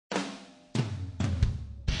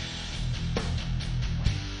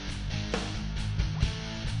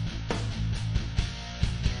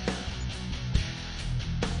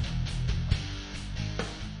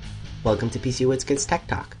Welcome to PC Woods Kids Tech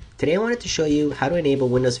Talk. Today I wanted to show you how to enable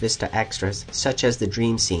Windows Vista extras such as the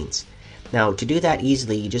dream scenes. Now to do that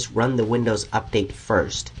easily, you just run the Windows update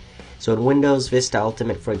first. So in Windows Vista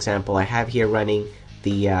Ultimate, for example, I have here running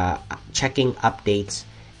the checking updates,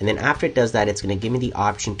 and then after it does that, it's going to give me the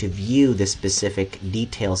option to view the specific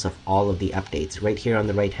details of all of the updates right here on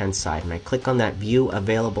the right hand side. And I click on that View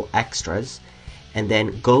Available Extras and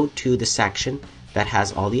then go to the section that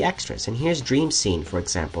has all the extras. And here's Dream Scene, for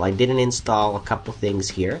example. I didn't install a couple things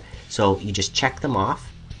here, so you just check them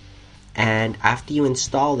off. And after you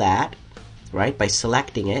install that, right, by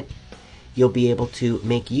selecting it, you'll be able to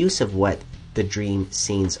make use of what the dream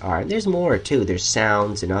scenes are. And there's more too. There's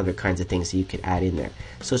sounds and other kinds of things that you could add in there.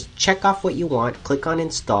 So check off what you want, click on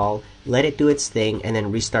install, let it do its thing, and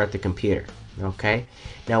then restart the computer. Okay?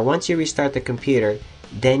 Now once you restart the computer,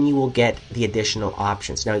 then you will get the additional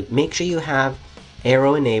options. Now make sure you have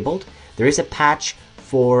Arrow enabled. There is a patch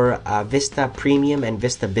for Vista Premium and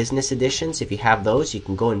Vista Business Editions. If you have those, you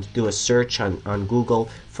can go and do a search on Google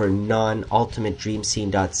for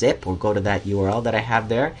non-ultimatedreamscene.zip, or go to that URL that I have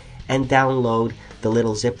there and download the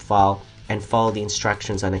little zip file and follow the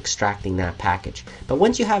instructions on extracting that package. But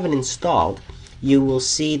once you have it installed, you will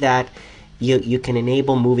see that you can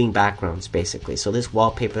enable moving backgrounds basically. So this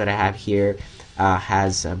wallpaper that I have here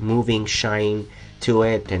has a moving shine to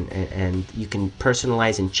it, and you can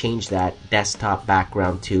personalize and change that desktop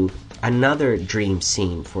background to another dream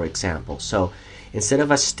scene, for example. So instead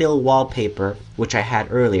of a still wallpaper, which I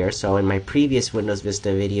had earlier, so in my previous Windows Vista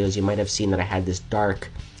videos you might have seen that I had this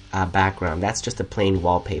dark background. That's just a plain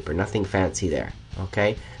wallpaper, nothing fancy there,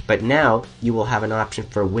 okay? But now you will have an option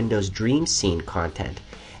for Windows Dream Scene content,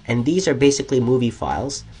 and these are basically movie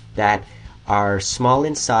files that are small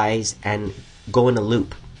in size and go in a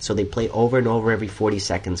loop. So they play over and over every 40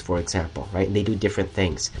 seconds, for example, right? And they do different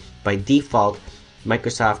things. By default,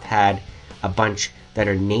 Microsoft had a bunch that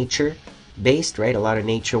are nature-based, right? A lot of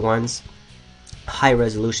nature ones, high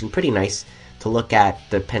resolution, pretty nice to look at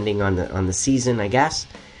depending on the season, I guess.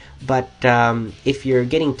 But if you're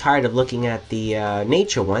getting tired of looking at the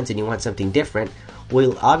nature ones and you want something different,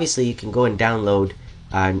 well, obviously you can go and download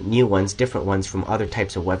new ones, different ones from other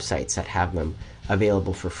types of websites that have them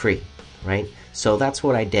available for free, right? So that's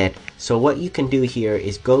what I did. So what you can do here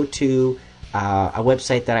is go to a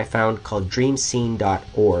website that I found called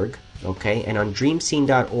dreamscene.org, okay? And on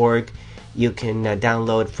dreamscene.org you can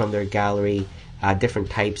download from their gallery different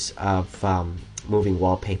types of moving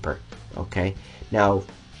wallpaper, okay? Now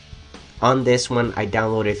on this one I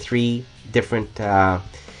downloaded 3 different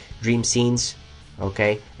dream scenes,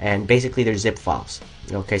 okay? And basically they're zip files,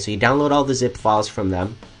 okay? So you download all the zip files from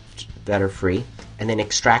them that are free, and then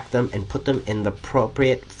extract them and put them in the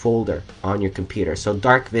appropriate folder on your computer. So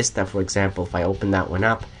Dark Vista, for example, if I open that one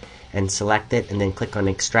up and select it and then click on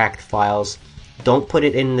extract files, don't put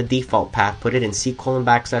it in the default path, put it in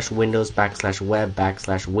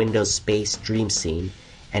C:\Windows/Web/Windows space Dream Scene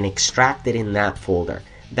and extract it in that folder.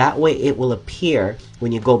 That way it will appear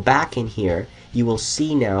when you go back in here, you will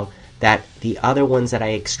see now that the other ones that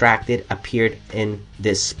I extracted appeared in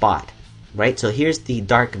this spot. Right, so here's the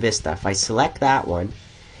Dark Vista. If I select that one,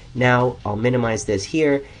 now I'll minimize this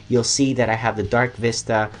here, you'll see that I have the Dark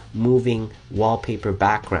Vista moving wallpaper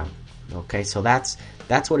background. Okay, so that's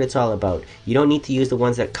what it's all about. You don't need to use the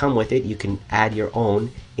ones that come with it. You can add your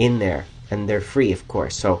own in there, and they're free, of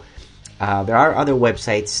course. So there are other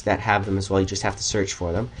websites that have them as well. You just have to search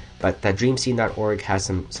for them. But dreamscene.org has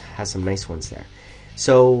some nice ones there.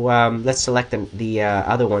 So let's select the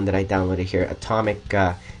other one that I downloaded here, Atomic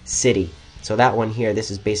City. So that one here, this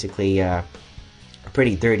is basically a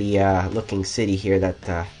pretty dirty looking city here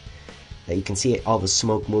that you can see all the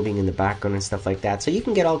smoke moving in the background and stuff like that. So you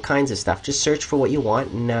can get all kinds of stuff. Just search for what you want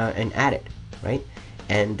and add it, right?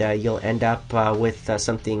 And you'll end up with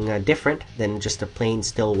something different than just a plain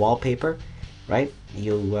still wallpaper, right?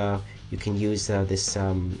 You can use this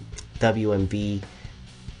WMV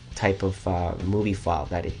type of movie file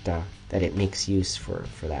that it makes use for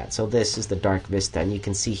that. So this is the Dark Vista, and you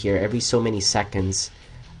can see here every so many seconds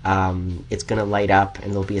it's going to light up,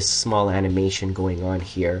 and there'll be a small animation going on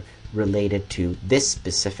here related to this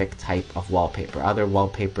specific type of wallpaper. Other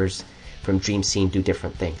wallpapers from Dream Scene do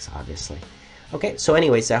different things, obviously. Okay, so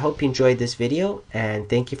anyways, I hope you enjoyed this video, and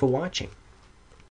thank you for watching.